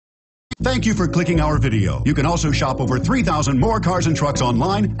Thank you for clicking our video. You can also shop over 3,000 more cars and trucks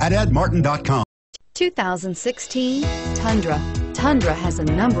online at edmartin.com. 2016 Tundra. Tundra has a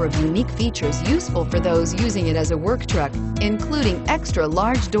number of unique features useful for those using it as a work truck, including extra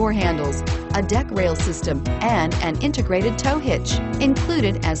large door handles, a deck rail system, and an integrated tow hitch.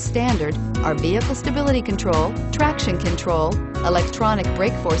 Included as standard are vehicle stability control, traction control, electronic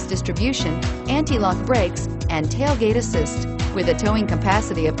brake force distribution, anti-lock brakes, and tailgate assist. With a towing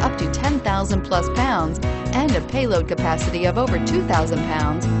capacity of up to 10,000 plus pounds and a payload capacity of over 2,000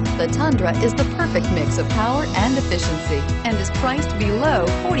 pounds, the Tundra is the perfect mix of power and efficiency and is priced below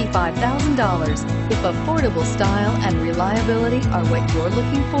 $45,000. If affordable style and reliability are what you're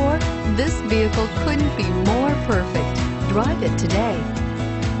looking for, this vehicle couldn't be more perfect. Drive it today.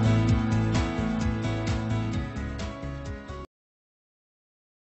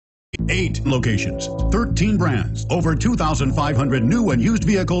 8 locations, 13 brands, over 2,500 new and used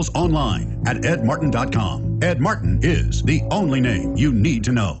vehicles online at edmartin.com. Ed Martin is the only name you need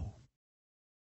to know.